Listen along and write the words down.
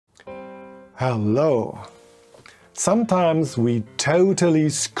Hello. Sometimes we totally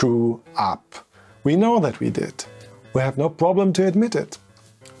screw up. We know that we did. We have no problem to admit it.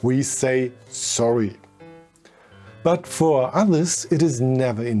 We say sorry. But for others it is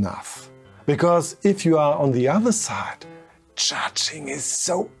never enough. Because if you are on the other side, judging is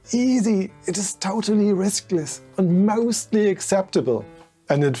so easy. It is totally riskless and mostly acceptable.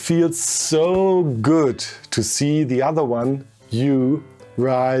 And it feels so good to see the other one, you,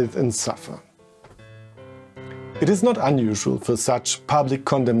 writhe and suffer. It is not unusual for such public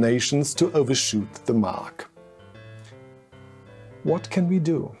condemnations to overshoot the mark. What can we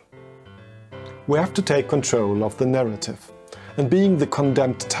do? We have to take control of the narrative. And being the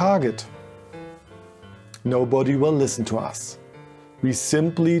condemned target, nobody will listen to us. We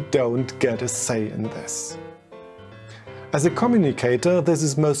simply don't get a say in this. As a communicator, this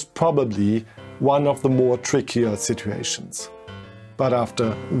is most probably one of the more trickier situations. But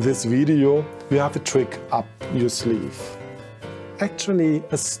after this video, you have a trick up your sleeve. Actually,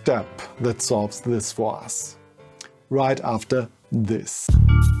 a step that solves this for us. Right after this.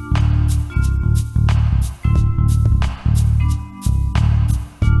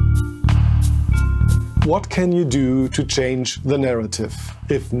 What can you do to change the narrative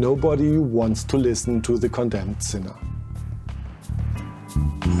if nobody wants to listen to the condemned sinner?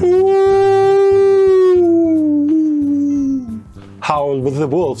 Howl with the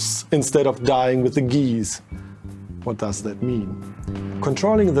wolves instead of dying with the geese. What does that mean?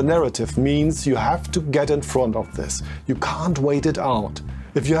 Controlling the narrative means you have to get in front of this. You can't wait it out.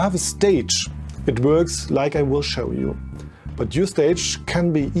 If you have a stage, it works like I will show you. But your stage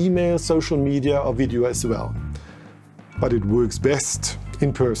can be email, social media or video as well. But it works best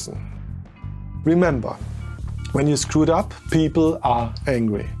in person. Remember, when you screwed up, people are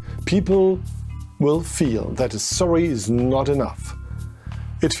angry. People will feel that a sorry is not enough.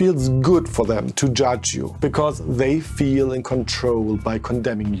 It feels good for them to judge you because they feel in control by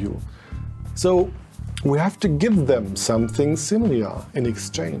condemning you. So we have to give them something similar in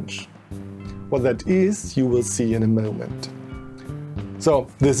exchange. What that is, you will see in a moment. So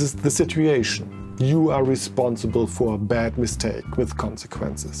this is the situation. You are responsible for a bad mistake with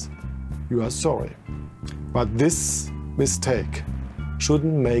consequences. You are sorry. But this mistake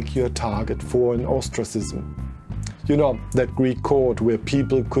shouldn't make you a target for an ostracism. You know, that Greek court where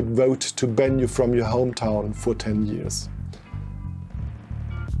people could vote to ban you from your hometown for 10 years.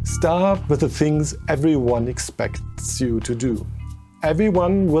 Start with the things everyone expects you to do.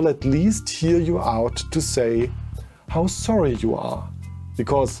 Everyone will at least hear you out to say how sorry you are.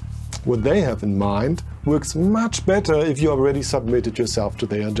 Because what they have in mind works much better if you already submitted yourself to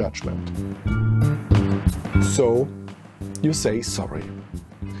their judgment. So, you say sorry.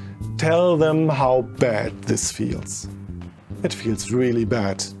 Tell them how bad this feels. It feels really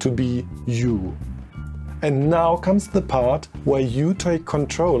bad to be you. And now comes the part where you take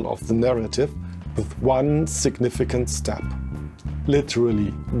control of the narrative with one significant step.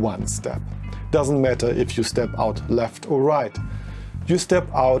 Literally one step. Doesn't matter if you step out left or right. You step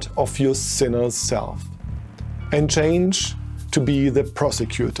out of your sinner self and change to be the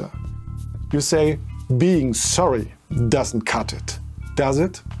prosecutor. You say, being sorry doesn't cut it, does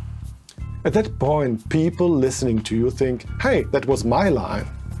it? At that point, people listening to you think, hey, that was my line.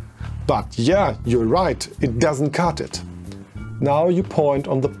 But yeah, you're right, it doesn't cut it. Now you point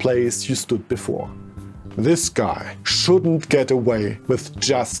on the place you stood before. This guy shouldn't get away with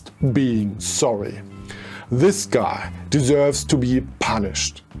just being sorry. This guy deserves to be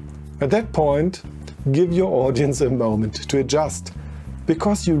punished. At that point, give your audience a moment to adjust,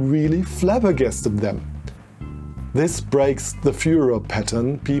 because you really flabbergasted them. This breaks the furor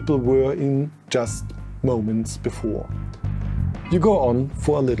pattern people were in just moments before. You go on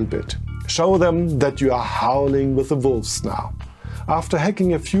for a little bit. Show them that you are howling with the wolves now. After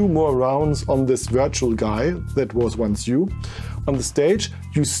hacking a few more rounds on this virtual guy that was once you, on the stage,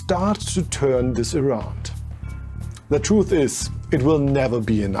 you start to turn this around. The truth is, it will never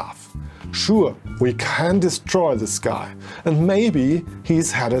be enough. Sure, we can destroy this guy, and maybe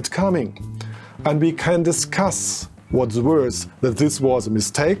he's had it coming. And we can discuss what's worse, that this was a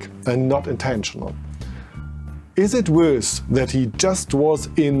mistake and not intentional. Is it worse that he just was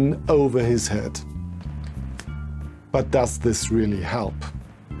in over his head? But does this really help?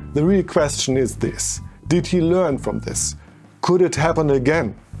 The real question is this: did he learn from this? Could it happen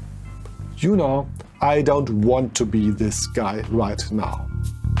again? You know, I don't want to be this guy right now.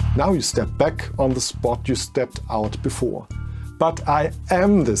 Now you step back on the spot you stepped out before. But I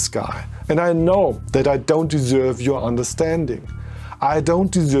am this guy, and I know that I don't deserve your understanding. I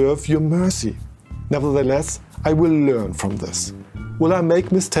don't deserve your mercy. Nevertheless, I will learn from this. Will I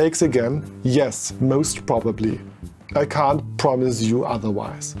make mistakes again? Yes, most probably. I can't promise you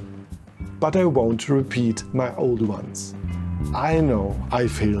otherwise. But I won't repeat my old ones. I know I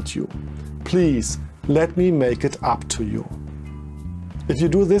failed you. Please let me make it up to you. If you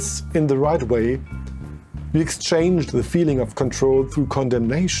do this in the right way, you exchange the feeling of control through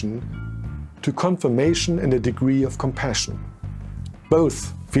condemnation to confirmation and a degree of compassion.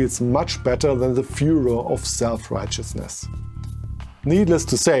 Both feels much better than the furor of self-righteousness. Needless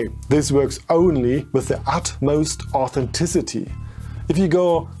to say, this works only with the utmost authenticity. If you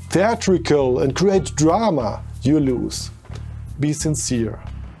go theatrical and create drama, you lose. Be sincere,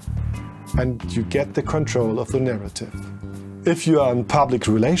 and you get the control of the narrative. If you are in public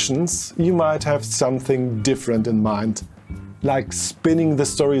relations, you might have something different in mind, like spinning the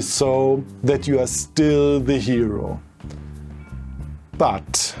story so that you are still the hero.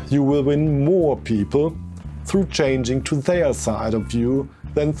 But you will win more people through changing to their side of you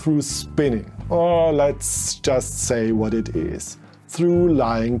than through spinning, or let's just say what it is, through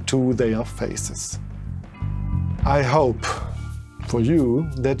lying to their faces. I hope for you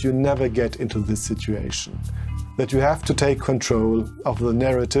that you never get into this situation, that you have to take control of the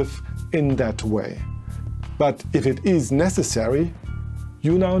narrative in that way. But if it is necessary,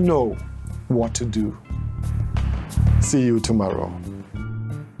 you now know what to do. See you tomorrow.